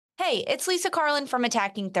Hey, it's Lisa Carlin from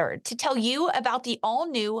Attacking Third to tell you about the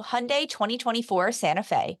all-new Hyundai 2024 Santa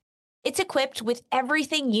Fe. It's equipped with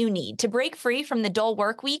everything you need to break free from the dull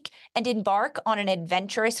work week and embark on an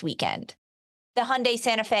adventurous weekend. The Hyundai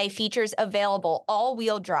Santa Fe features available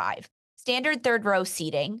all-wheel drive, standard third-row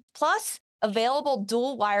seating, plus available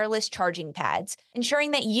dual wireless charging pads,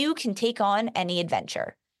 ensuring that you can take on any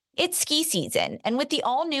adventure. It's ski season, and with the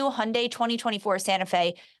all-new Hyundai 2024 Santa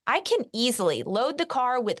Fe, I can easily load the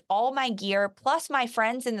car with all my gear plus my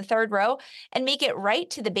friends in the third row and make it right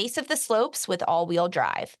to the base of the slopes with all-wheel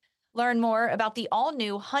drive. Learn more about the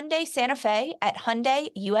all-new Hyundai Santa Fe at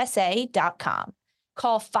HyundaiUSA.com.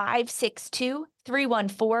 Call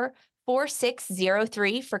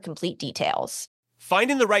 562-314-4603 for complete details.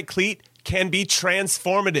 Finding the right cleat can be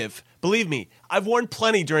transformative. Believe me, I've worn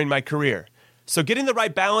plenty during my career. So getting the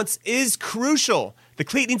right balance is crucial. The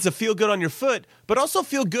cleat needs to feel good on your foot, but also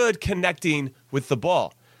feel good connecting with the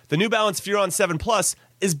ball. The New Balance Furon 7 Plus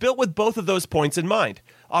is built with both of those points in mind,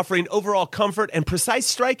 offering overall comfort and precise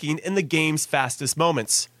striking in the game's fastest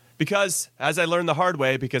moments. Because, as I learned the hard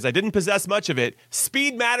way, because I didn't possess much of it,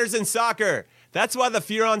 speed matters in soccer. That's why the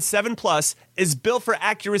Furon 7 Plus is built for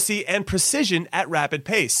accuracy and precision at rapid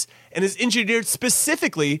pace, and is engineered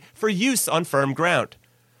specifically for use on firm ground.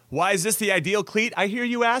 Why is this the ideal cleat, I hear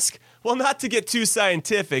you ask? Well, not to get too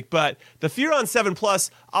scientific, but the Furon 7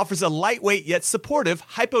 Plus offers a lightweight yet supportive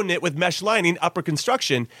hypo-knit with mesh lining upper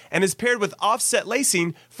construction and is paired with offset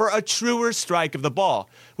lacing for a truer strike of the ball,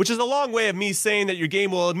 which is a long way of me saying that your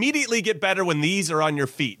game will immediately get better when these are on your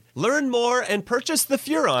feet. Learn more and purchase the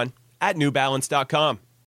Furon at newbalance.com.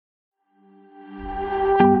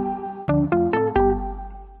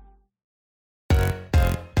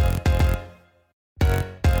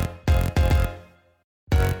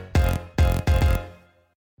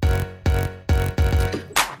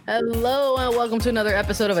 Hello and welcome to another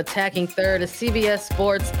episode of Attacking Third, a CBS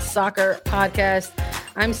Sports soccer podcast.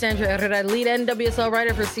 I'm Sandra Herrera, lead NWSL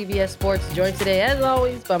writer for CBS Sports, joined today, as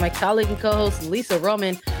always, by my colleague and co-host Lisa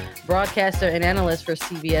Roman, broadcaster and analyst for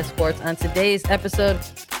CBS Sports. On today's episode,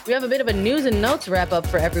 we have a bit of a news and notes wrap up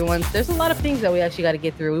for everyone. There's a lot of things that we actually got to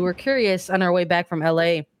get through. We were curious on our way back from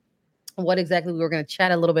LA what exactly we were going to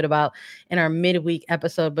chat a little bit about in our midweek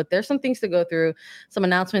episode, but there's some things to go through, some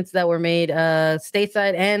announcements that were made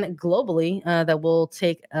stateside and globally that we'll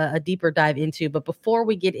take a deeper dive into. But before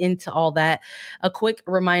we get into all that, a quick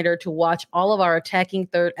reminder to watch all of our Attacking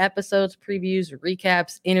Third episodes, previews,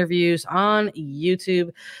 recaps, interviews on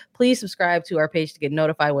YouTube. Please subscribe to our page to get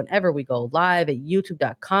notified whenever we go live at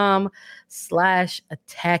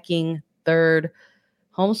youtube.com/Attacking Third.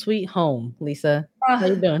 Home sweet home, Lisa. How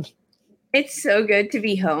you doing? It's so good to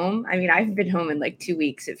be home. I mean, I've been home in like 2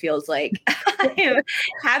 weeks, it feels like. I'm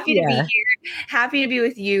happy to be here, happy to be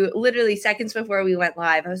with you. Literally seconds before we went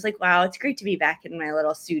live, I was like, wow, it's great to be back in my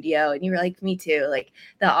little studio. And you were like, me too. Like,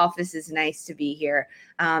 the office is nice to be here.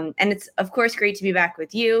 And it's, of course, great to be back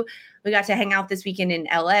with you. We got to hang out this weekend in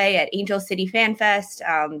LA at Angel City Fan Fest,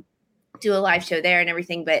 do a live show there and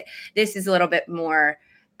everything. But this is a little bit more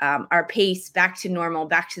our pace, back to normal,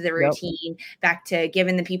 back to the routine, back to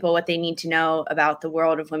giving the people what they need to know about the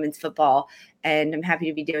world of women's football. And I'm happy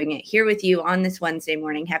to be doing it here with you on this Wednesday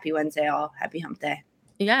morning. Happy Wednesday, all. Happy hump day.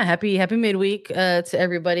 Yeah, happy midweek to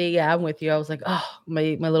everybody. Yeah, I'm with you. I was like, oh,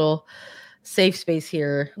 my little safe space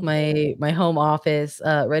here, my home office,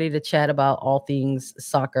 ready to chat about all things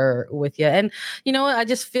soccer with you. And you know what? I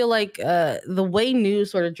just feel like the way news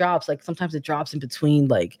sort of drops, like sometimes it drops in between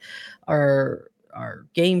like our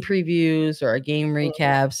game previews or our game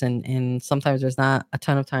recaps, and sometimes there's not a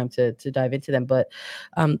ton of time to dive into them. But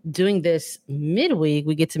doing this midweek,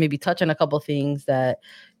 we get to maybe touch on a couple of things that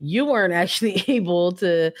you weren't actually able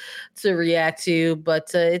to react to,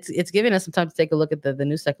 but it's giving us some time to take a look at the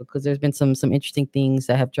news cycle, because there's been some interesting things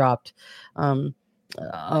that have dropped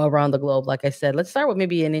around the globe. Like I said, let's start with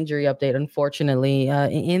maybe an injury update. Unfortunately,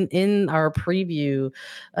 in our preview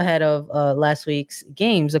ahead of last week's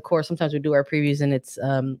games, of course, sometimes we do our previews and it's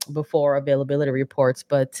before availability reports,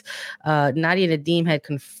 but Nadia Nadim had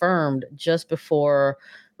confirmed just before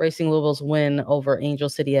Racing Louisville's win over Angel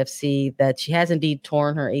City FC that she has indeed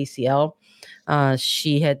torn her ACL.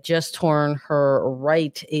 She had just torn her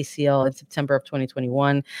right ACL in September of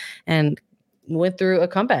 2021 and went through a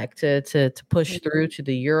comeback to push through to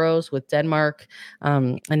the Euros with Denmark.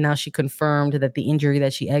 And now she confirmed that the injury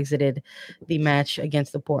that she exited the match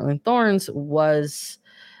against the Portland Thorns was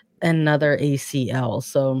another ACL.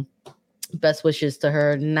 So best wishes to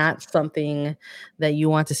her. Not something that you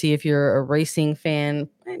want to see if you're a racing fan,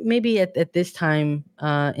 maybe at this time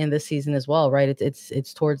in the season as well, right?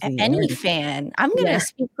 It's towards the Any end. fan. I'm going to Yeah.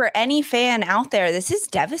 speak for any fan out there. This is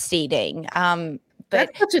devastating. But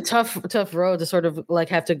That's such a tough road to sort of like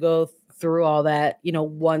have to go through all that,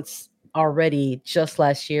 once already just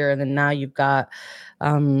last year. And then now you've got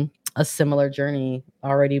a similar journey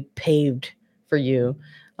already paved for you,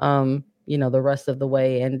 the rest of the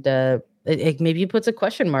way. And it maybe puts a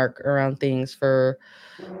question mark around things for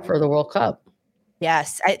the World Cup.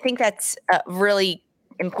 yes, I think that's really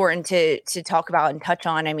important to talk about and touch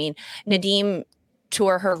on. I mean, Nadim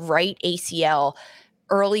tore her right ACL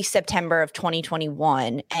early September of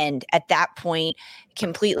 2021. And at that point,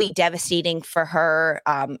 completely devastating for her,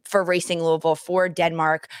 for Racing Louisville, for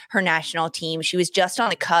Denmark, her national team. She was just on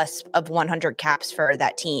the cusp of 100 caps for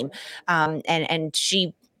that team. And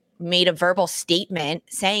she made a verbal statement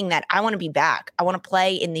saying that I want to be back. I want to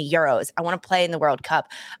play in the Euros. I want to play in the World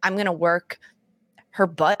Cup. I'm going to work her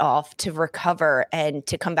butt off to recover and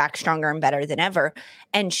to come back stronger and better than ever.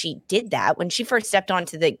 And she did that. When she first stepped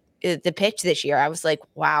onto the pitch this year, I was like,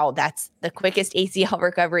 wow, that's the quickest ACL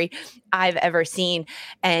recovery I've ever seen.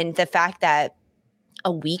 And the fact that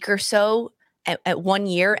a week or so at 1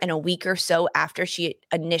 year and a week or so after she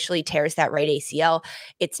initially tears that right ACL,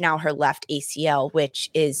 it's now her left ACL,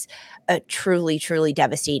 which is truly, truly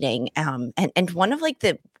devastating. And one of like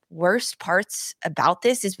the worst parts about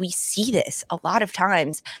this is we see this a lot of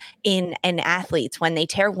times in athletes when they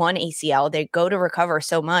tear one ACL, they go to recover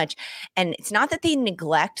so much. And it's not that they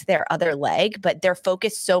neglect their other leg, but they're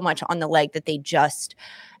focused so much on the leg that they just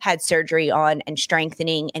had surgery on and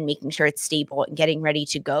strengthening and making sure it's stable and getting ready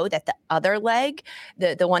to go, that the other leg,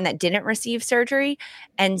 the one that didn't receive surgery,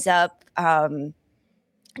 ends up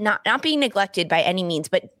not being neglected by any means,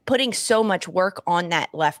 but putting so much work on that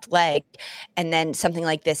left leg. And then something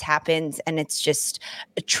like this happens. And it's just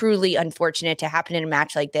truly unfortunate to happen in a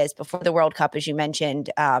match like this before the World Cup, as you mentioned.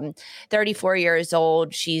 34 years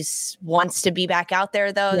old. She's wants to be back out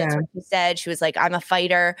there, though. That's what she said. She was like, I'm a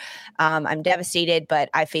fighter. I'm devastated, but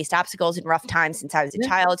I faced obstacles and rough times since I was a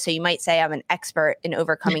child. So you might say I'm an expert in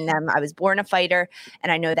overcoming them. I was born a fighter,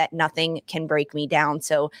 and I know that nothing can break me down.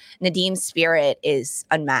 So Nadim's spirit is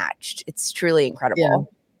unmatched. It's truly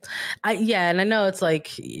incredible. And I know it's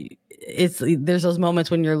like there's those moments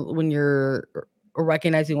when you're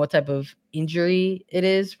recognizing what type of injury it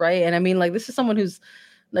is, right? And I mean, like, this is someone who's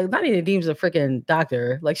like, not even Nadim's a freaking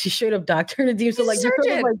doctor. Like, she's straight up Dr. Nadim. So like, you're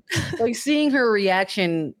sort of like seeing her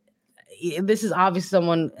reaction. This is obviously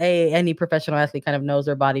someone, any professional athlete kind of knows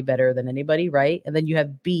their body better than anybody, right? And then you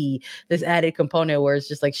have B, this added component where it's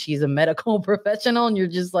just like she's a medical professional, and you're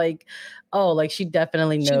just like, oh, like she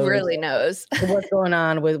definitely knows. She really knows what's going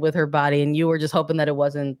on with her body, and you were just hoping that it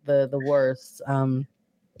wasn't the worst.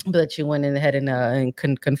 But she went in ahead and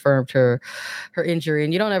confirmed her injury.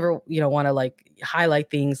 And you don't ever want to like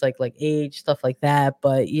highlight things like age, stuff like that.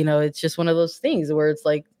 But it's just one of those things where it's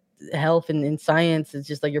like health and in science, it's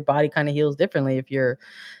just like your body kind of heals differently if you're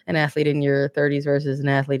an athlete in your 30s versus an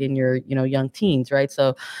athlete in your young teens, right?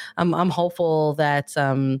 So I'm hopeful that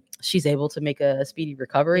she's able to make a speedy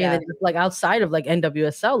recovery. And then like outside of like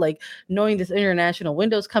NWSL, like knowing this international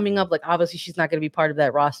window's coming up, like obviously she's not going to be part of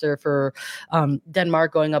that roster for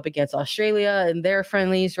Denmark going up against Australia and their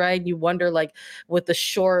friendlies, right? You wonder, like, with the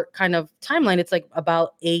short kind of timeline, it's like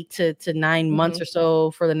about 8 to 9 months or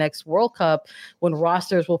so for the next World Cup, when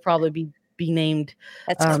rosters will probably be named.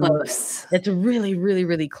 That's close. It's really, really,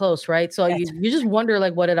 really close, right? So you just wonder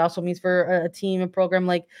like what it also means for a team and program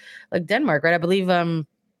like Denmark, right? I believe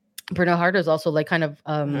Bernal Harder is also like kind of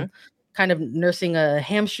nursing a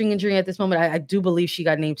hamstring injury at this moment. I do believe she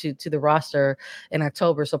got named to the roster in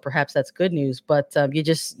October, so perhaps that's good news. But you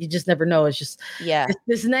just never know. It's just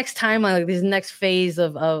this next timeline, like this next phase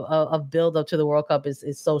of build up to the World Cup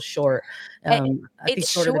is so short. I think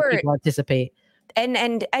shorter than people anticipate.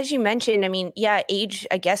 And as you mentioned, I mean, age,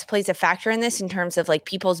 I guess, plays a factor in this in terms of like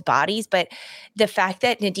people's bodies, but the fact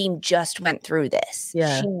that Nadim just went through this,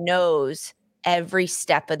 she knows every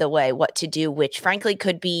step of the way what to do, which frankly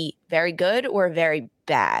could be very good or very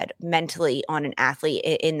bad mentally on an athlete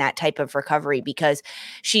in that type of recovery, because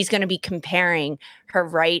she's going to be comparing her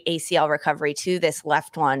right ACL recovery to this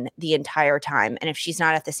left one the entire time. And if she's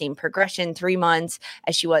not at the same progression 3 months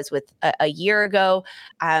as she was with a year ago,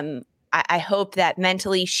 I hope that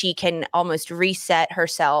mentally she can almost reset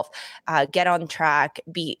herself, get on track,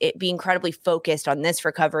 be incredibly focused on this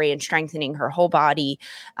recovery and strengthening her whole body,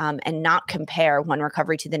 and not compare one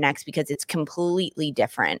recovery to the next, because it's completely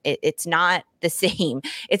different. It's not the same.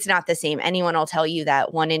 It's not the same. Anyone will tell you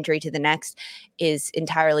that one injury to the next is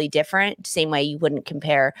entirely different. Same way you wouldn't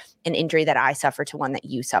compare an injury that I suffer to one that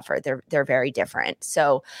you suffer. They're very different.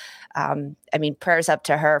 So, I mean, prayers up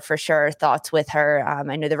to her for sure. Thoughts with her.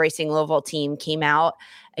 I know the Racing Louisville team came out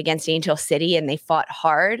against Angel City and they fought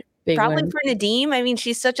hard. Big Probably win. for Nadim. I mean,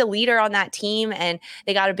 she's such a leader on that team, and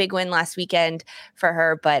they got a big win last weekend for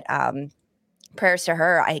her. But prayers to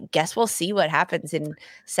her. I guess we'll see what happens in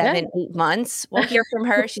 7-8 months. We'll hear from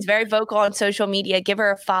her. She's very vocal on social media. Give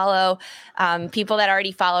her a follow. People that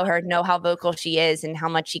already follow her know how vocal she is and how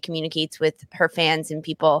much she communicates with her fans and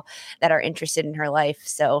people that are interested in her life.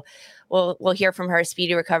 So we'll hear from her.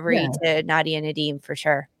 Speedy recovery to Nadia Nadim for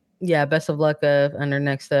sure. Yeah, best of luck on her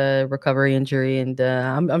next recovery injury, and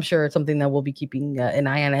I'm sure it's something that we'll be keeping an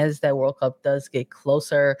eye on as that World Cup does get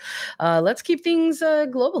closer. Let's keep things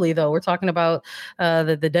globally, though. We're talking about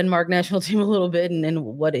the Denmark national team a little bit and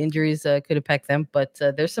what injuries could impact them, but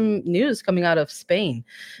there's some news coming out of Spain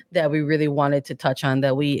that we really wanted to touch on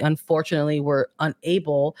that we unfortunately were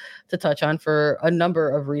unable to touch on for a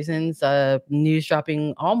number of reasons. News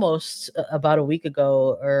dropping almost about a week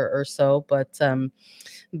ago or so, but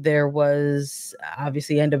there was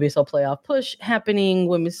obviously NWSL playoff push happening,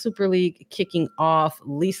 Women's Super League kicking off.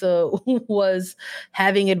 Lisa was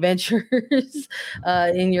having adventures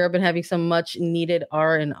in Europe and having some much needed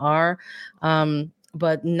R&R.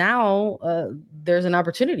 But now there's an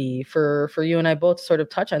opportunity for you and I both to sort of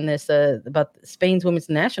touch on this about Spain's women's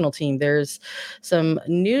national team. There's some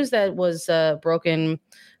news that was broken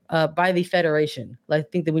by the federation. I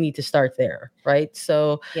think that we need to start there, right?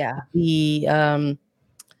 So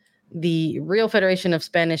the Real Federation of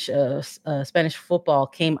Spanish Football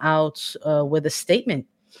came out with a statement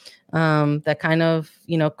that kind of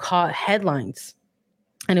caught headlines,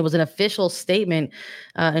 and it was an official statement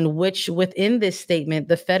in which within this statement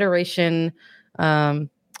the federation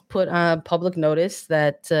put on public notice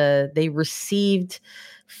that they received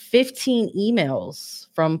 15 emails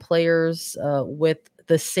from players with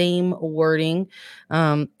the same wording,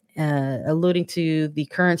 alluding to the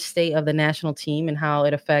current state of the national team and how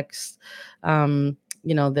it affects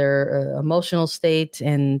their emotional state.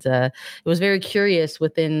 And it was very curious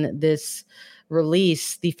within this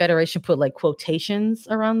release, the federation put like quotations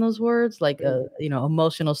around those words, like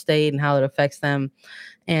emotional state and how it affects them.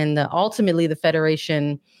 And ultimately the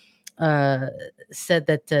federation said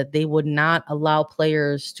that they would not allow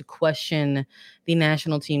players to question the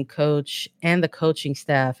national team coach and the coaching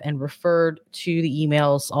staff, and referred to the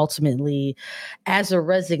emails ultimately as a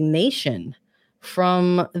resignation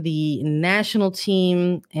from the national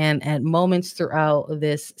team, and at moments throughout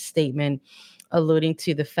this statement alluding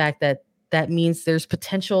to the fact that means there's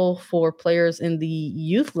potential for players in the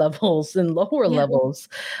youth levels and lower levels,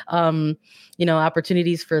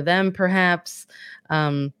 opportunities for them perhaps.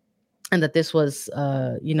 And that this was,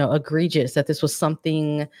 egregious, that this was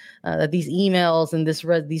something, that these emails and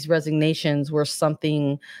these resignations were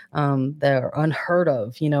something that are unheard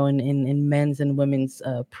of, in men's and women's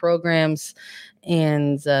programs.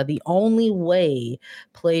 And the only way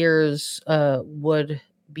players would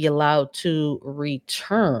be allowed to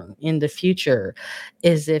return in the future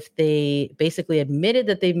is if they basically admitted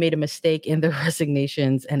that they've made a mistake in their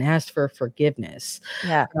resignations and asked for forgiveness.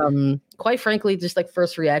 Yeah. Quite frankly, just like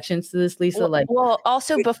first reactions to this, Lisa, well,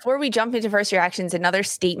 also before we jump into first reactions, another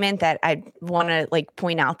statement that I want to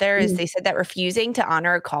point out there is they said that refusing to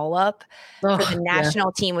honor a call up for the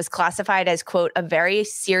national team was classified as, quote, a very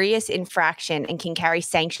serious infraction and can carry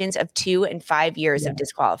sanctions of 2 and 5 years of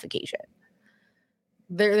disqualification.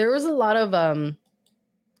 There was a lot of I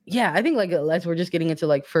think as we're just getting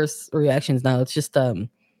into first reactions now, it's just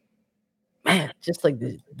just like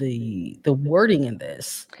the wording in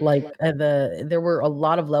this, there were a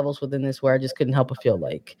lot of levels within this where I just couldn't help but feel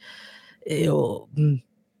like a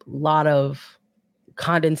lot of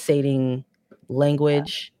condensating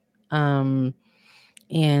language, and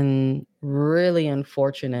really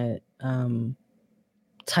unfortunate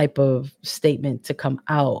type of statement to come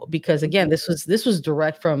out, because again, this was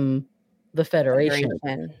direct from the federation.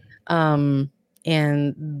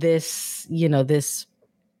 And this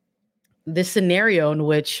scenario in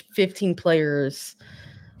which 15 players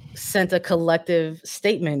sent a collective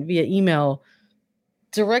statement via email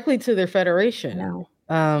directly to their federation,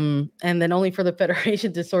 and then only for the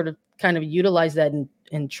federation to sort of kind of utilize that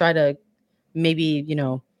and try to maybe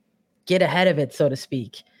get ahead of it, so to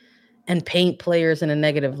speak, and paint players in a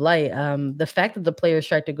negative light. The fact that the players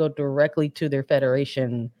tried to go directly to their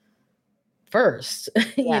federation first,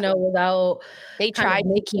 Yeah. without They kind of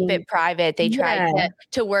tried to keep it private. They tried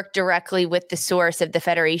to work directly with the source of the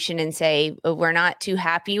federation and say, "Oh, we're not too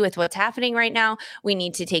happy with what's happening right now. We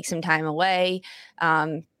need to take some time away."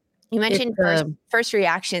 You mentioned first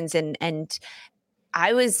reactions, and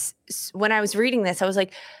when I was reading this, I was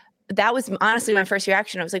like, that was honestly my first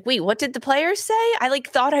reaction. I was like, wait, what did the players say? I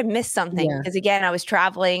thought I missed something because again, I was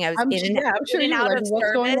traveling. I was I'm sure in and you were out like, of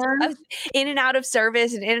what's going service. I on? was in and out of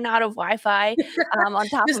service and in and out of Wi-Fi on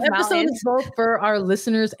top This of episode mountains. is both for our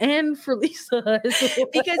listeners and for Lisa as well.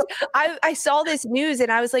 Because I saw this news and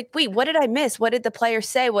I was like, wait, what did I miss? What did the players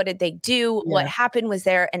say? What did they do? What happened? Was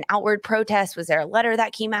there an outward protest? Was there a letter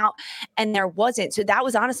that came out? And there wasn't. So that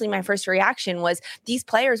was honestly my first reaction was these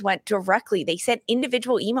players went directly. They sent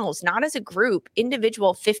individual emails, not as a group,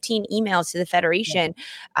 individual 15 emails to the federation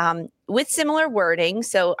with similar wording.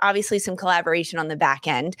 So obviously some collaboration on the back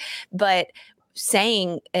end, but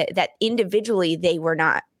saying that individually they were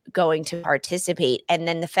not going to participate, and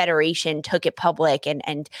then the federation took it public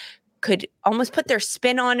and could almost put their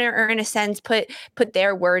spin on it, or in a sense put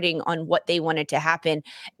their wording on what they wanted to happen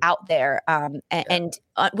out there. And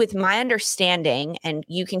with my understanding, and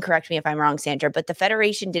you can correct me if I'm wrong, Sandra, but the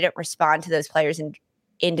federation didn't respond to those players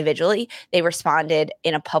individually. They responded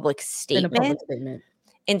in a public statement.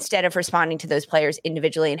 Instead of responding to those players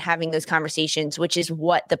individually and having those conversations, which is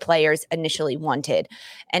what the players initially wanted.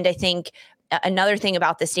 And I think another thing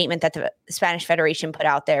about the statement that the Spanish Federation put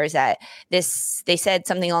out there is that they said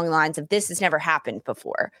something along the lines of, this has never happened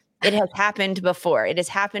before. It has happened before. It has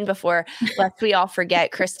happened before. Lest we all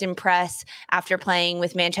forget, Kristen Press, after playing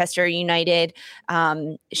with Manchester United,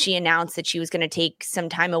 she announced that she was going to take some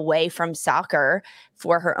time away from soccer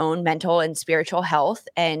for her own mental and spiritual health.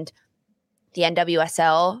 And the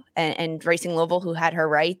NWSL and Racing Louisville, who had her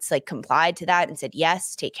rights, complied to that and said,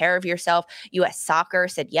 yes, take care of yourself. US Soccer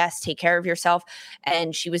said, yes, take care of yourself.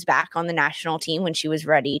 And she was back on the national team when she was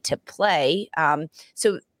ready to play.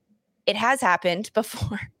 So it has happened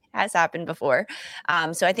before.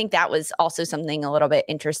 So I think that was also something a little bit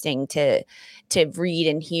interesting to read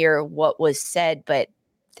and hear what was said. But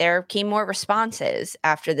there came more responses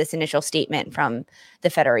after this initial statement from the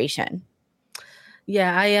Federation.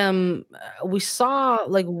 Yeah, we saw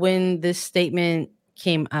when this statement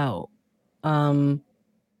came out,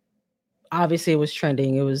 obviously it was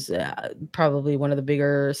trending. It was probably one of the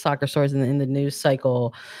bigger soccer stories in the news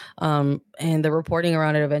cycle. And the reporting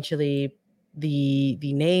around it, eventually the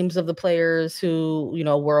names of the players who,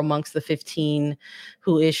 were amongst the 15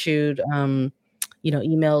 who issued,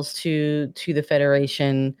 emails to the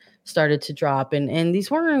federation started to drop. And these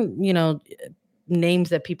weren't, names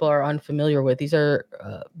that people are unfamiliar with. These are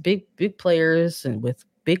big players and with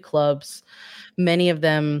big clubs, many of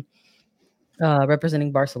them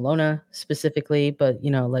representing Barcelona specifically, but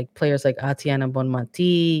players like Atiana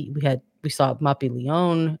Bonmati. We saw Mapi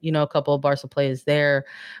Leon, a couple of Barca players there.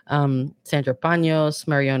 Sandra Paños,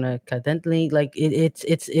 Mariona Cadentli.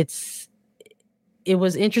 It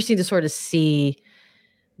was interesting to sort of see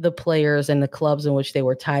the players and the clubs in which they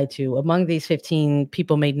were tied to. Among these 15,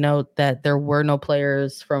 people made note that there were no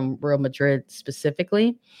players from Real Madrid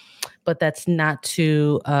specifically, but that's not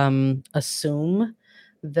to assume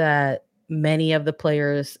that many of the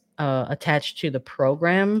players attached to the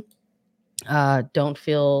program don't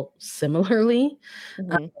feel similarly.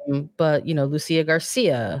 But Lucia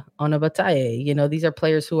Garcia, Ana Bataille, these are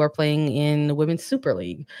players who are playing in the Women's Super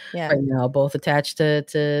League right now, both attached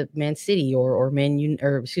to Man City or Man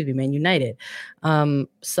United.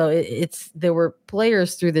 So there were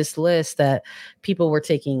players through this list that people were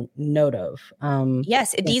taking note of.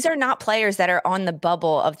 Yes, these are not players that are on the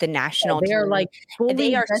bubble of the national team.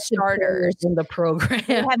 They are starters in the program.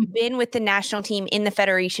 They have been with the national team in the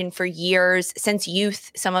federation for years, since youth,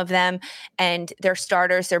 some of them, and they're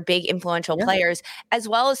starters. They're big influential players, as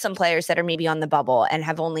well as some players that are maybe on the bubble and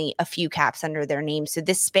have only a few caps under their name. So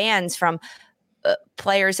this spans from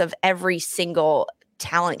players of every single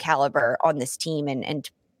talent caliber on this team and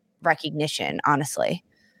recognition, honestly.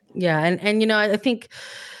 Yeah. And I think,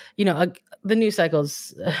 the news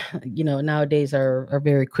cycles, nowadays are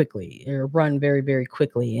very quickly, or run very, very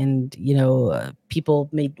quickly. And, people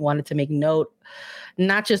wanted to make note,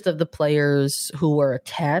 not just of the players who were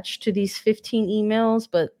attached to these 15 emails,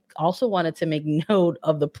 but also wanted to make note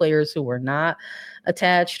of the players who were not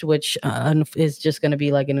attached, which is just going to be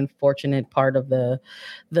an unfortunate part of the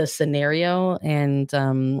scenario. And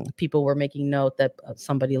people were making note that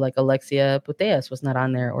somebody like Alexia Putellas was not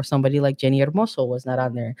on there, or somebody like Jenny Hermoso was not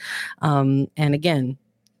on there. And again,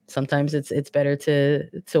 sometimes it's better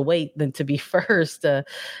to wait than to be first.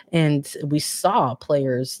 And we saw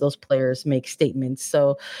those players make statements.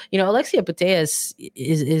 So, Alexia Putellas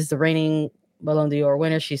is the reigning Ballon d'Or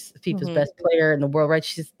winner. She's FIFA's best player in the world, right?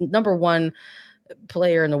 She's number one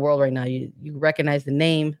player in the world right now. You recognize the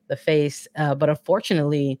name, the face, but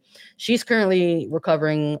unfortunately, she's currently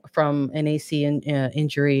recovering from an AC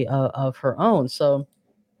injury of her own. So,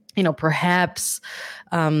 perhaps,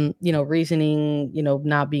 reasoning,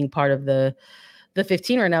 not being part of the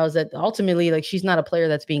 15 right now is that ultimately, like, she's not a player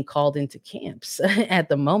that's being called into camps at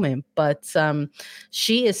the moment, but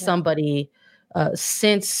she is somebody,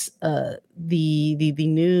 since the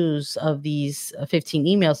news of these 15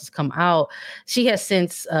 emails has come out, she has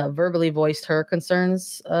since verbally voiced her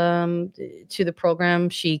concerns to the program.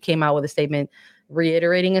 She came out with a statement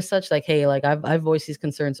reiterating as such, like, hey, like, I've voiced these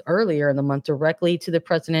concerns earlier in the month directly to the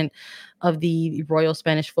president of the Royal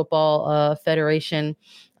Spanish Football Federation.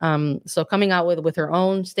 So coming out with her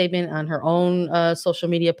own statement on her own social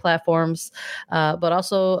media platforms, but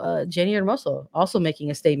also Jenny Hermoso also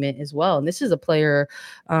making a statement as well. And this is a player,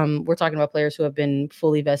 we're talking about players who have been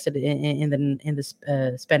fully vested in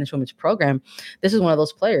the Spanish women's program. This is one of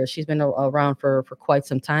those players. She's been around for quite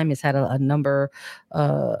some time. Has had a number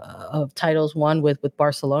of titles won with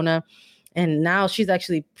Barcelona. And now she's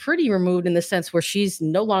actually pretty removed in the sense where she's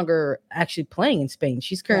no longer actually playing in Spain.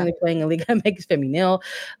 She's currently playing in Liga MX Femenil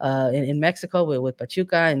in Mexico with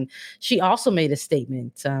Pachuca. And she also made a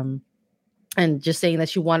statement and just saying that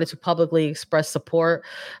she wanted to publicly express support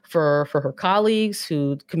for her colleagues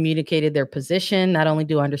who communicated their position. Not only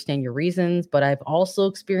do I understand your reasons, but I've also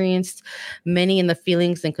experienced many in the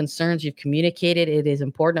feelings and concerns you've communicated. It is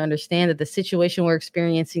important to understand that the situation we're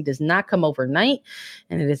experiencing does not come overnight,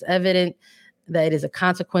 and it is evident that it is a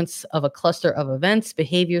consequence of a cluster of events,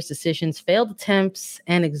 behaviors, decisions, failed attempts,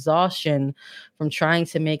 and exhaustion from trying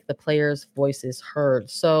to make the players' voices heard.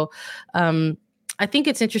 So, I think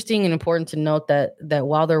it's interesting and important to note that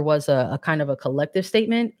while there was a kind of a collective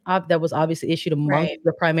statement that was obviously issued amongst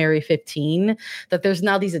the primary 15, that there's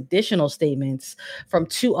now these additional statements from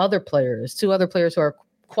two other players who are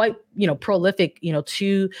quite, prolific,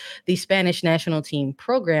 to the Spanish national team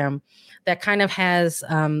program, that kind of has,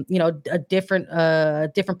 a different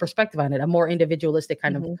perspective on it, a more individualistic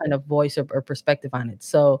kind of voice or perspective on it.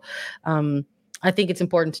 So, I think it's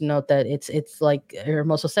important to note that it's like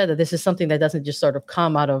Hermoso said, that this is something that doesn't just sort of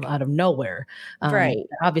come out of nowhere. Right.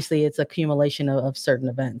 Obviously, it's accumulation of certain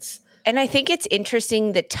events. And I think it's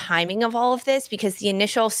interesting the timing of all of this, because the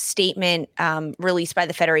initial statement released by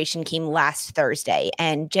the Federation came last Thursday,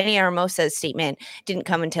 and Jenny Hermoso's statement didn't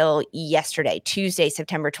come until yesterday, Tuesday,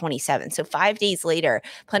 September 27th. So 5 days later,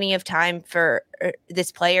 plenty of time for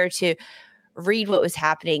this player to read what was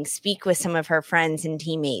happening, speak with some of her friends and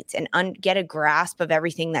teammates, and get a grasp of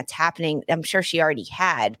everything that's happening. I'm sure she already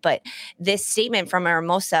had, but this statement from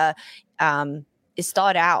Hermosa is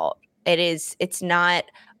thought out. It's not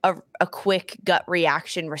a quick gut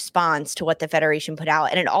reaction response to what the Federation put out.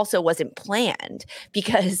 And it also wasn't planned,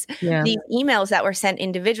 because these emails that were sent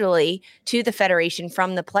individually to the Federation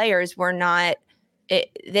from the players were not,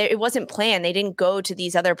 it wasn't planned. They didn't go to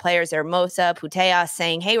these other players, Hermosa, Putellas,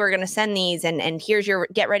 saying, hey, we're going to send these and here's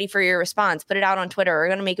get ready for your response. Put it out on Twitter. We're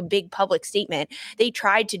going to make a big public statement. They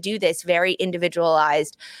tried to do this very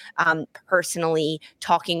individualized, personally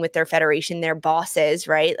talking with their federation, their bosses,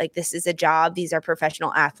 right? Like, this is a job. These are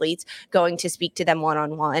professional athletes, going to speak to them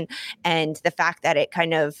one-on-one. And the fact that it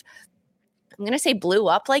kind of, I'm going to say blew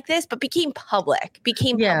up like this, but became public,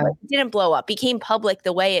 public, didn't blow up, became public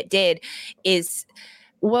the way it did is,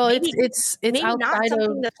 well, it's maybe not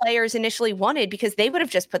something the players initially wanted, because they would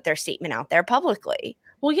have just put their statement out there publicly.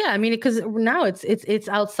 Well, yeah, I mean, because now it's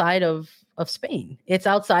outside of Spain. It's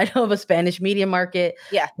outside of a Spanish media market.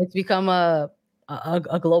 Yeah. It's become a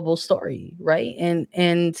global story, right?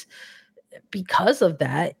 And because of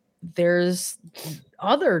that, there's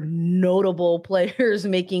other notable players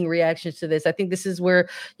making reactions to this. I think this is where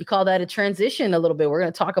you call that a transition a little bit. We're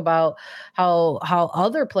going to talk about how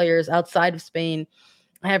other players outside of Spain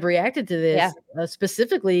have reacted to this,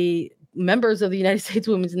 specifically members of the United States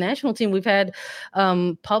women's national team. We've had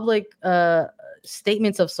public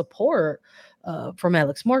statements of support from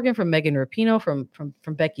Alex Morgan, from Megan Rapinoe,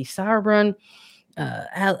 from Becky Sauerbrunn.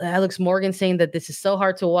 Alex Morgan saying that this is so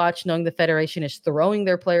hard to watch, knowing the Federation is throwing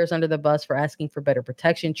their players under the bus for asking for better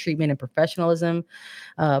protection, treatment, and professionalism.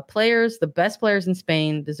 The best players in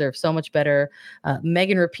Spain deserve so much better.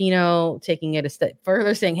 Megan Rapinoe taking it a step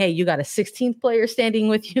further, saying, hey, you got a 16th player standing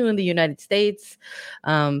with you in the United States.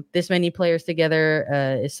 This many players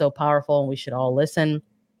together is so powerful, and we should all listen.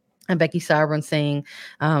 And Becky Sauerbrunn saying,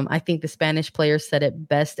 I think the Spanish players said it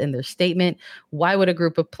best in their statement. Why would a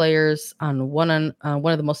group of players on one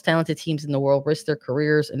of the most talented teams in the world risk their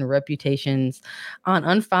careers and reputations on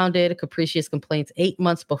unfounded, capricious complaints 8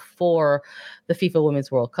 months before the FIFA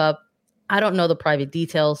Women's World Cup? I don't know the private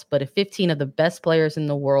details, but if 15 of the best players in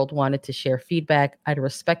the world wanted to share feedback, I'd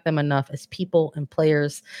respect them enough as people and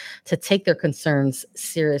players to take their concerns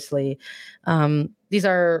seriously. These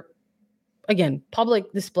are, again, public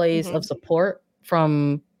displays of support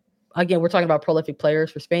from, again, we're talking about prolific players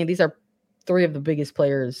for Spain. These are three of the biggest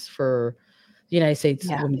players for the United States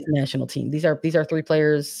women's national team. These are three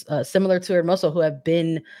players similar to Hermoso, who have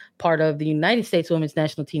been part of the United States women's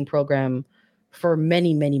national team program for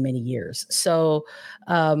many, many, many years. So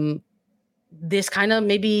this kind of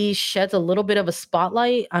maybe sheds a little bit of a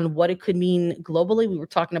spotlight on what it could mean globally. We were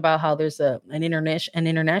talking about how there's an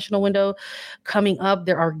international window coming up.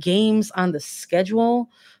 There are games on the schedule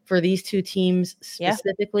for these two teams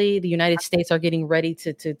specifically. The United States are getting ready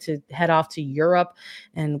to head off to Europe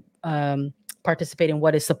and participate in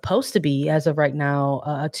what is supposed to be, as of right now,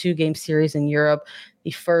 a 2-game series in Europe.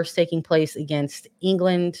 The first taking place against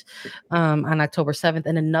England on October 7th,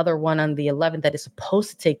 and another one on the 11th that is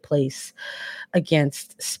supposed to take place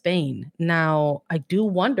against Spain. Now, I do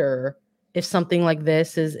wonder if something like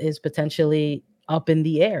this is potentially up in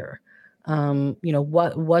the air.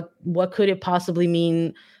 What could it possibly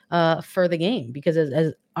mean for the game? Because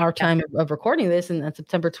as our time of recording this, and on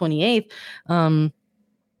September 28th,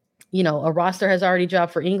 a roster has already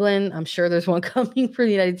dropped for England. I'm sure there's one coming for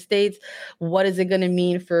the United States. What is it going to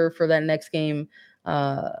mean for that next game,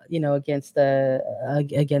 against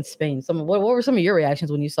Spain? What were some of your reactions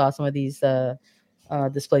when you saw some of these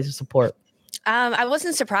displays of support? I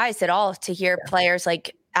wasn't surprised at all to hear players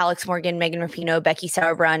like Alex Morgan, Megan Rapinoe, Becky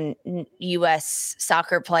Sauerbrunn, U.S.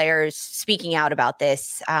 soccer players speaking out about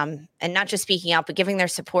this, and not just speaking out, but giving their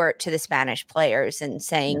support to the Spanish players and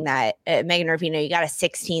saying that Megan Rapinoe, you got a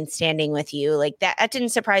 16 standing with you. Like that didn't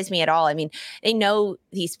surprise me at all. I mean, they know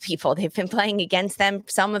these people. They've been playing against them,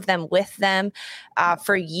 some of them with them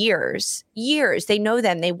for years. They know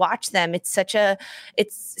them. They watch them. It's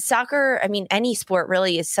soccer. I mean, any sport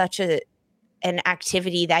really is such an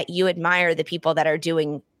activity that you admire the people that are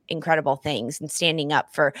doing incredible things and standing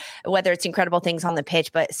up for, whether it's incredible things on the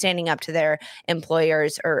pitch, but standing up to their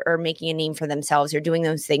employers or making a name for themselves or doing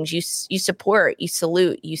those things. You support, you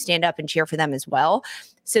salute, you stand up and cheer for them as well.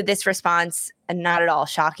 So this response, not at all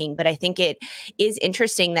shocking, but I think it is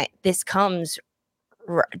interesting that this comes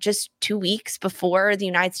just 2 weeks before the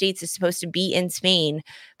United States is supposed to be in Spain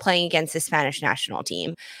playing against the Spanish national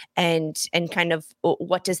team. And kind of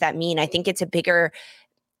what does that mean? I think it's a bigger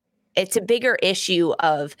issue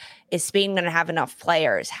of, is Spain going to have enough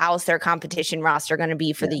players? How's their competition roster going to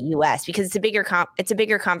be for the U.S.? Because it's a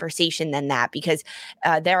bigger conversation than that, because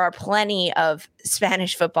there are plenty of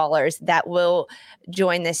Spanish footballers that will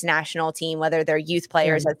join this national team, whether they're youth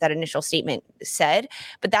players, as that initial statement said.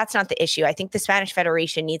 But that's not the issue. I think the Spanish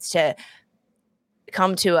Federation needs to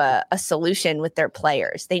come to a solution with their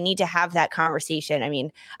players. They need to have that conversation. I mean,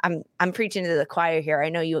 I'm preaching to the choir here. I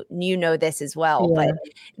know you know this as well, but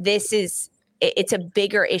it's a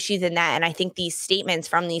bigger issue than that. And I think these statements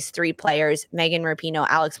from these three players, Megan Rapinoe,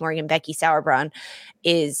 Alex Morgan, Becky Sauerbrunn,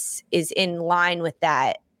 is in line with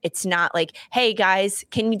that. It's not like, hey guys,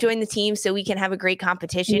 can you join the team so we can have a great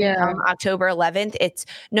competition come October 11th? It's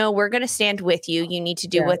no, we're going to stand with you. You need to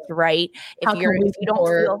do what's right.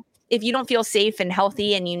 If you don't feel safe and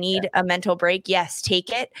healthy and you need a mental break, yes, take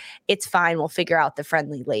it. It's fine. We'll figure out the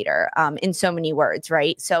friendly later, in so many words,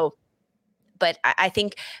 right? So, but I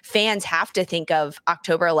think fans have to think of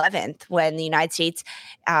October 11th when the United States,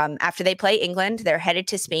 after they play England, they're headed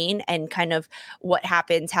to Spain, and kind of what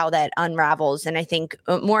happens, how that unravels. And I think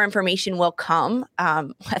more information will come,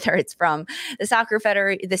 whether it's from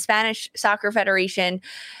the Spanish Soccer Federation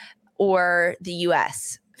or the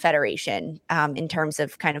U.S. Federation, in terms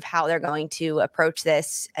of kind of how they're going to approach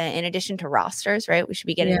this, in addition to rosters, right? We should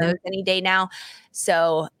be getting those any day now.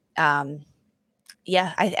 So,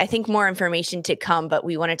 I think more information to come, but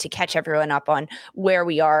we wanted to catch everyone up on where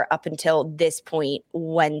we are up until this point,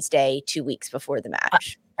 Wednesday, 2 weeks before the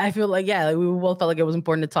match. I feel like, we both felt like it was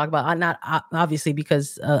important to talk about, not obviously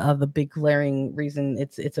because of the big glaring reason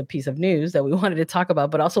it's a piece of news that we wanted to talk about,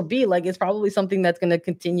 but also it's probably something that's going to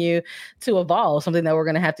continue to evolve, something that we're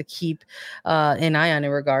going to have to keep an eye on in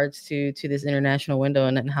regards to this international window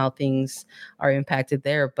and how things are impacted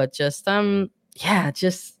there. But just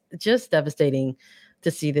devastating to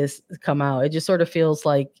see this come out. It just sort of feels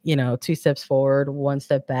like, 2 steps forward, 1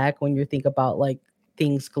 step back when you think about like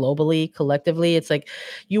things globally, collectively. It's like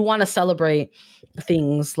you want to celebrate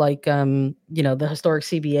things like the historic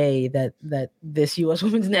CBA that this US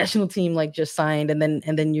women's national team like just signed, and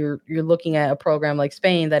then you're looking at a program like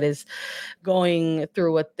Spain that is going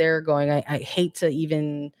through what they're going. I hate to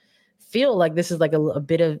even feel like this is like a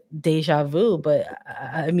bit of deja vu, but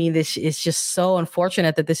I mean, this is just so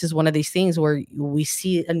unfortunate that this is one of these things where we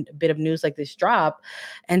see a bit of news like this drop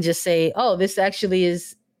and just say, oh, this actually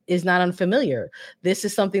is not unfamiliar. This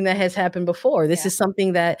is something that has happened before. This is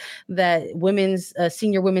something that women's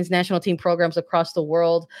senior women's national team programs across the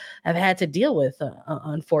world have had to deal with.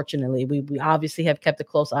 Unfortunately, we obviously have kept a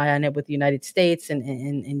close eye on it with the United States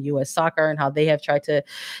and U.S. soccer and how they have tried to,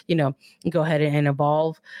 go ahead and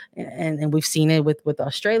evolve. And we've seen it with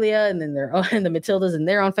Australia and then and the Matildas and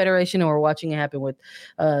their own federation, and we're watching it happen with,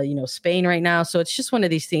 Spain right now. So it's just one of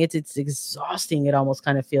these things. It's exhausting. It almost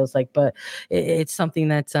kind of feels like, but it's something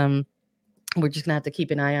that's we're just gonna have to keep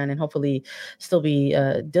an eye on and hopefully still be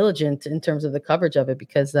diligent in terms of the coverage of it,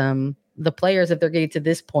 because the players, if they're getting to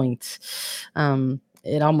this point,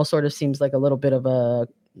 it almost sort of seems like a little bit of a,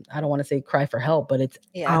 I don't want to say cry for help, but it's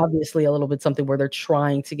obviously a little bit something where they're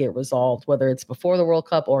trying to get resolved, whether it's before the World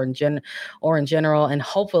Cup or in general, and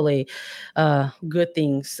hopefully good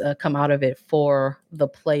things come out of it for the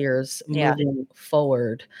players moving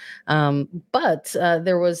forward. But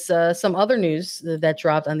there was some other news that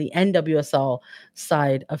dropped on the NWSL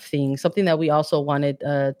side of things, something that we also wanted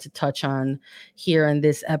to touch on here in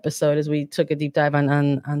this episode as we took a deep dive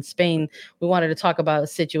on Spain. We wanted to talk about a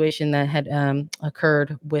situation that had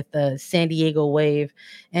occurred with the San Diego Wave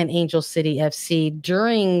and Angel City FC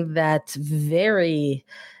during that very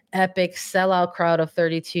epic sellout crowd of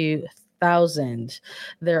 32,000.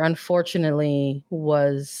 There unfortunately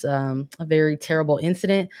was a very terrible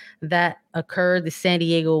incident that occurred. The San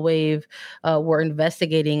Diego Wave were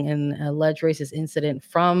investigating an alleged racist incident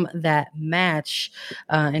from that match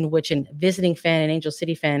in which a visiting fan, an Angel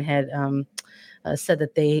City fan, had said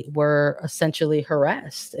that they were essentially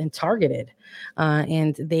harassed and targeted.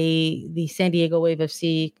 And the San Diego Wave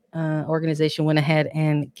FC organization went ahead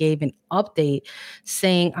and gave an update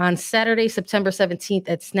saying on Saturday, September 17th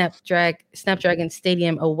at Snapdragon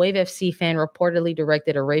Stadium, a Wave FC fan reportedly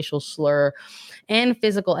directed a racial slur and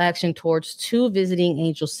physical action towards two visiting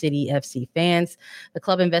Angel City FC fans. The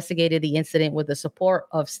club investigated the incident with the support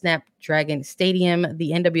of Snapdragon Stadium,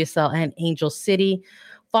 the NWSL, and Angel City.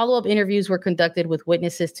 Follow-up interviews were conducted with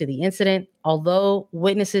witnesses to the incident. Although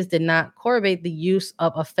witnesses did not corroborate the use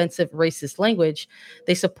of offensive racist language,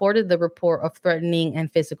 they supported the report of threatening and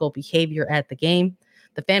physical behavior at the game.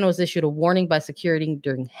 The fan was issued a warning by security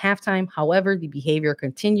during halftime. However, the behavior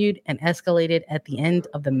continued and escalated at the end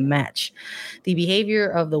of the match. The behavior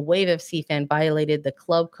of the Wave FC fan violated the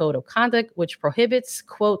club code of conduct, which prohibits,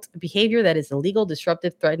 quote, behavior that is illegal,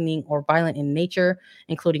 disruptive, threatening, or violent in nature,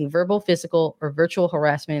 including verbal, physical, or virtual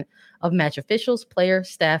harassment of match officials, players,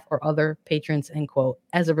 staff, or other patrons, end quote.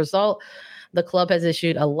 As a result, the club has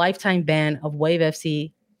issued a lifetime ban of Wave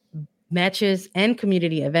FC matches and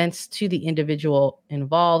community events to the individual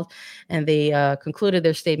involved. And they concluded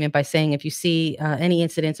their statement by saying, if you see any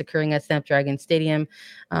incidents occurring at Snapdragon Stadium,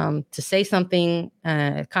 to say something,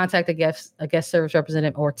 contact a guest service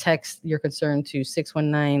representative or text your concern to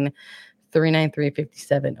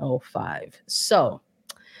 619-393-5705. So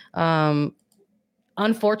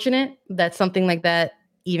unfortunate that something like that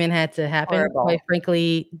even had to happen. Horrible. Quite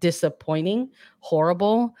frankly, disappointing,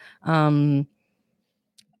 horrible.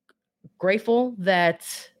 Grateful that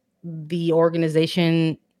the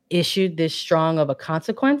organization issued this strong of a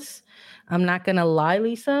consequence. I'm not going to lie,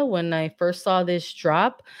 Lisa, when I first saw this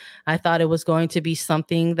drop, I thought it was going to be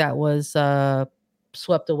something that was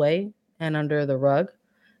swept away and under the rug.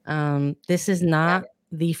 This is not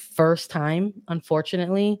the first time,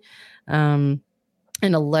 unfortunately, an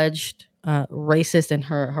alleged racist and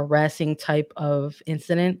harassing type of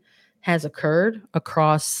incident has occurred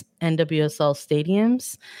across NWSL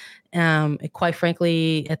stadiums. Quite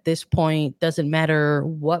frankly, at this point, doesn't matter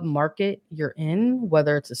what market you're in,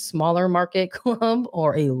 whether it's a smaller market club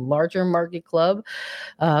or a larger market club,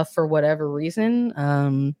 for whatever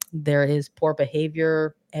reason, there is poor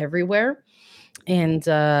behavior everywhere. And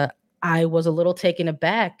I was a little taken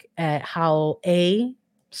aback at how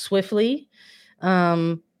swiftly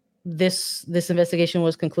this investigation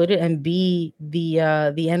was concluded, and B,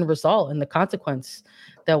 the end result and the consequence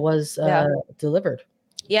that was delivered.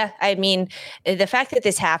 Yeah, I mean, the fact that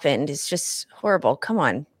this happened is just horrible. Come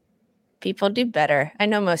on. People do better. I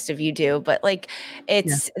know most of you do, but like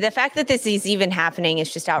it's the fact that this is even happening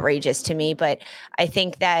is just outrageous to me. But I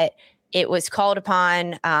think that it was called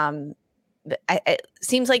upon it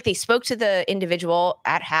seems like they spoke to the individual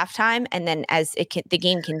at halftime, and then as the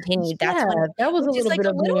game continued, that's when, that was a which is little like bit a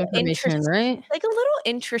of new little information, right? like a little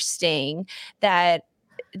interesting that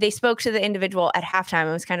they spoke to the individual at halftime.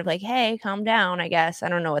 It was kind of like, hey, calm down, I guess. I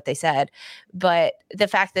don't know what they said. But the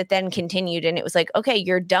fact that then continued and it was like, okay,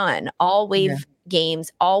 you're done. All wave games,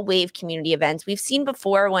 all wave community events. We've seen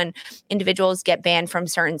before when individuals get banned from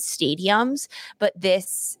certain stadiums, but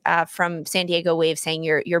this from San Diego Wave saying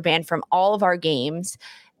you're banned from all of our games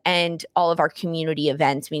and all of our community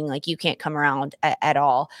events, meaning like you can't come around at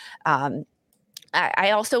all.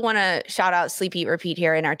 I also want to shout out Sleep Eat Repeat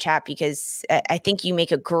here in our chat because I think you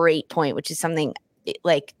make a great point, which is something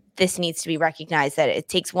like this needs to be recognized, that it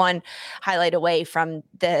takes one highlight away from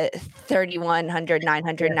the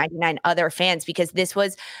 3,199 other fans, because this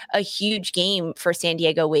was a huge game for San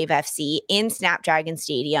Diego Wave FC in Snapdragon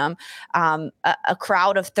Stadium, a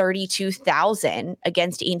crowd of 32,000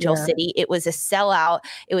 against Angel City. It was a sellout.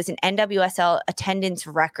 It was an NWSL attendance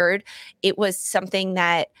record. It was something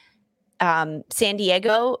that San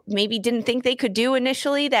Diego maybe didn't think they could do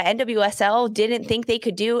initially, that NWSL didn't think they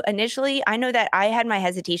could do initially. I know that I had my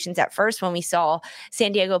hesitations at first when we saw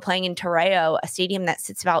San Diego playing in Torreo, a stadium that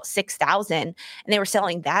sits about 6,000, and they were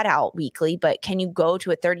selling that out weekly. But can you go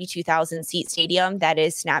to a 32,000 seat stadium that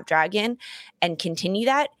is Snapdragon and continue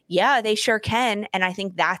that? Yeah, they sure can. And I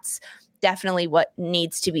think that's definitely what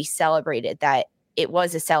needs to be celebrated, that it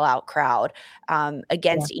was a sellout crowd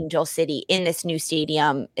against Angel City in this new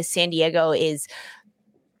stadium. San Diego is,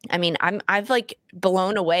 I mean, I've like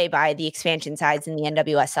blown away by the expansion sides in the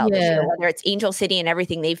NWSL this year, whether it's Angel City and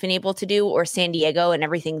everything they've been able to do, or San Diego and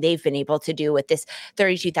everything they've been able to do with this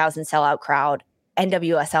 32,000 sellout crowd,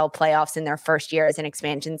 NWSL playoffs in their first year as an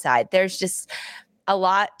expansion side. There's just a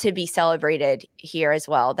lot to be celebrated here as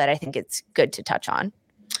well that I think it's good to touch on.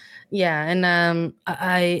 Yeah, and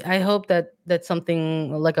I hope that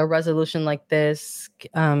something like a resolution like this,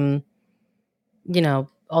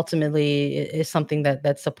 ultimately is something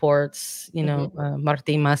that supports,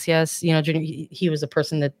 Martin Macias. He was a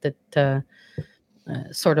person that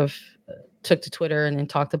sort of took to Twitter and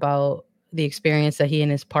talked about the experience that he and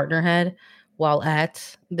his partner had while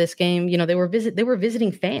at this game. They were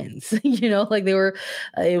visiting fans. Like they were.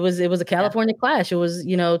 It was a California clash. It was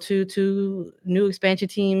two new expansion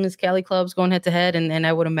teams, Cali clubs going head to head, and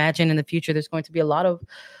I would imagine in the future there's going to be a lot of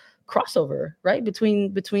crossover, right,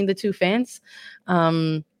 between the two fans.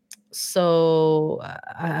 So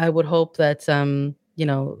I would hope that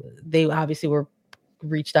they obviously were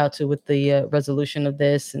reached out to with the resolution of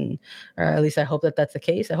this, and or at least I hope that that's the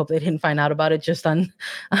case. I hope they didn't find out about it just on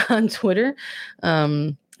on Twitter,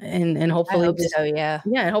 and hopefully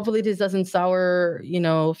and hopefully this doesn't sour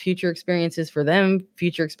future experiences for them,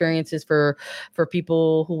 future experiences for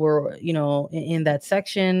people who were in that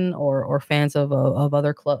section, or fans of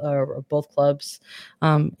other or both clubs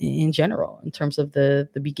in general, in terms of the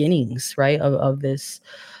beginnings, right, of this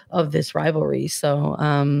rivalry. So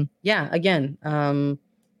again,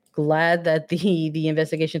 glad that the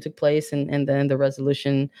investigation took place, and then the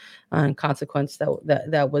resolution and consequence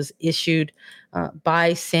that was issued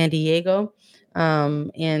by San Diego,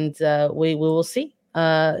 and we will see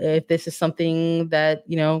if this is something that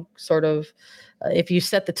sort of if you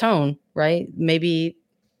set the tone right, maybe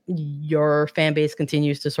your fan base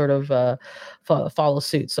continues to sort of follow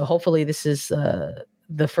suit. So hopefully this is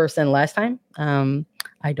the first and last time.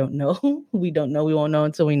 I don't know. We don't know. We won't know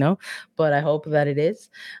until we know. But I hope that it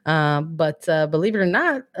is. But believe it or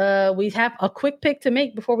not, we have a quick pick to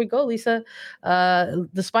make before we go, Lisa.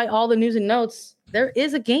 Despite all the news and notes, there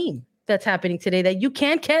is a game that's happening today that you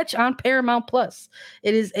can catch on Paramount Plus.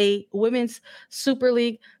 It is a women's Super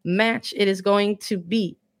League match. It is going to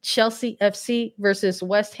be Chelsea FC versus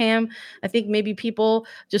West Ham. I think maybe people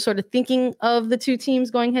just sort of thinking of the two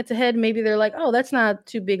teams going head to head, maybe they're like, oh, that's not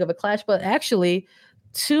too big of a clash. But actually,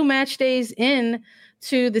 2 match days in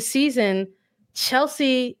to the season,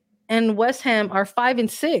 Chelsea and West Ham are 5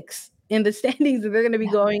 and 6 in the standings, and they're going to be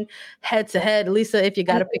going head to head. Lisa, if you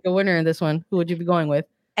got to pick a winner in this one, who would you be going with?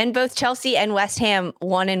 And both Chelsea and West Ham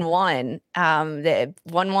 1-1. The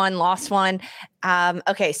 1-1, lost one.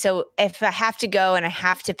 Okay, so if I have to go and I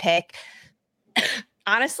have to pick,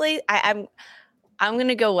 honestly, I'm going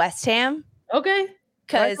to go West Ham. Okay.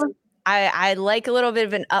 Because I like a little bit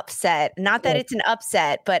of an upset. Not that it's an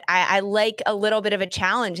upset, but I like a little bit of a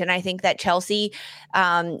challenge. And I think that Chelsea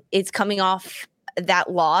is coming off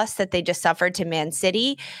that loss that they just suffered to Man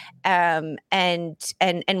City, and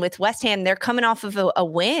with West Ham, they're coming off of a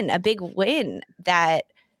win, a big win that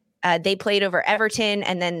they played over Everton,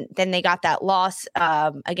 and then they got that loss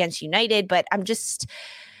against United. But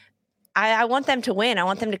I want them to win. I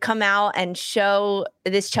want them to come out and show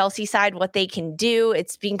this Chelsea side what they can do.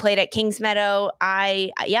 It's being played at Kings Meadow.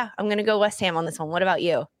 I'm going to go West Ham on this one. What about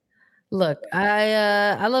you? Look,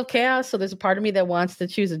 I love chaos, so there's a part of me that wants to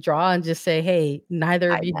choose a draw and just say, hey,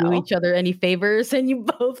 neither of you do each other any favors, and you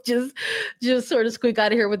both just sort of squeak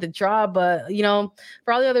out of here with the draw. But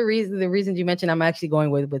for all the other reasons you mentioned, I'm actually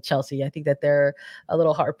going with Chelsea. I think that they're a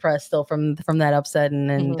little hard pressed still from that upset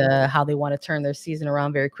and how they want to turn their season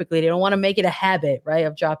around very quickly. They don't want to make it a habit, right,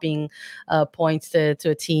 of dropping points to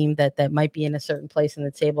a team that might be in a certain place in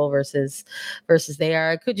the table versus they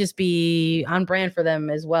are. It could just be on brand for them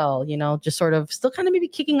as well. Just sort of still kind of maybe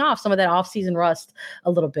kicking off some of that off-season rust a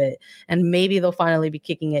little bit. And maybe they'll finally be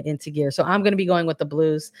kicking it into gear. So I'm going to be going with the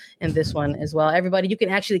Blues in this one as well. Everybody, you can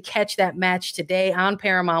actually catch that match today on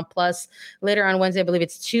Paramount Plus. Later on Wednesday, I believe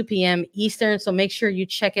it's 2 p.m. Eastern. So make sure you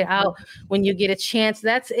check it out when you get a chance.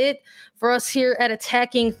 That's it for us here at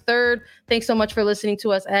Attacking Third. Thanks so much for listening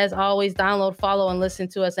to us. As always, download, follow, and listen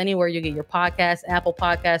to us anywhere you get your podcasts, Apple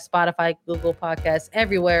Podcasts, Spotify, Google Podcasts,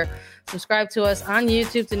 everywhere. Subscribe to us on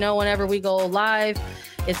YouTube to know whenever we go live.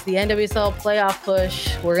 It's the NWSL playoff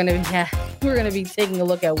push. We're gonna be taking a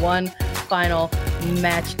look at one final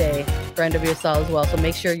match day for NWSL as well. So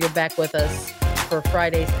make sure you're back with us for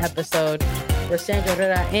Friday's episode. For Sandra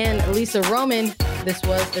Herrera and Lisa Roman, this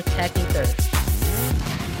was Attacking Third.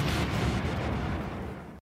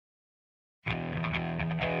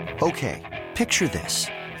 Okay, picture this.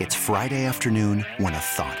 It's Friday afternoon when a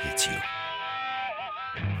thought hits you.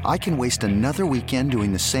 I can waste another weekend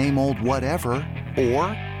doing the same old whatever, or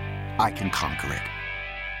I can conquer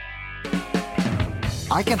it.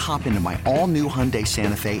 I can hop into my all-new Hyundai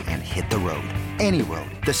Santa Fe and hit the road. Any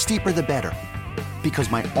road. The steeper, the better.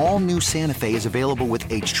 Because my all-new Santa Fe is available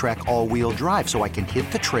with H-Track all-wheel drive, so I can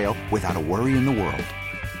hit the trail without a worry in the world.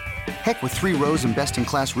 Heck, with 3 rows and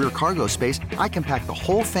best-in-class rear cargo space, I can pack the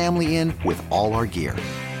whole family in with all our gear.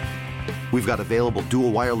 We've got available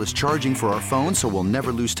dual wireless charging for our phones, so we'll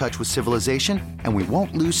never lose touch with civilization, and we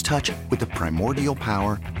won't lose touch with the primordial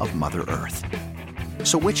power of Mother Earth.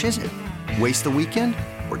 So which is it? Waste the weekend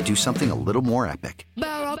or do something a little more epic?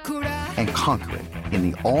 And conquer it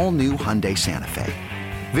in the all-new Hyundai Santa Fe.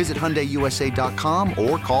 Visit HyundaiUSA.com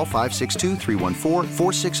or call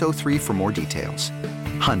 562-314-4603 for more details.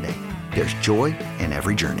 Hyundai, there's joy in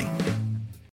every journey.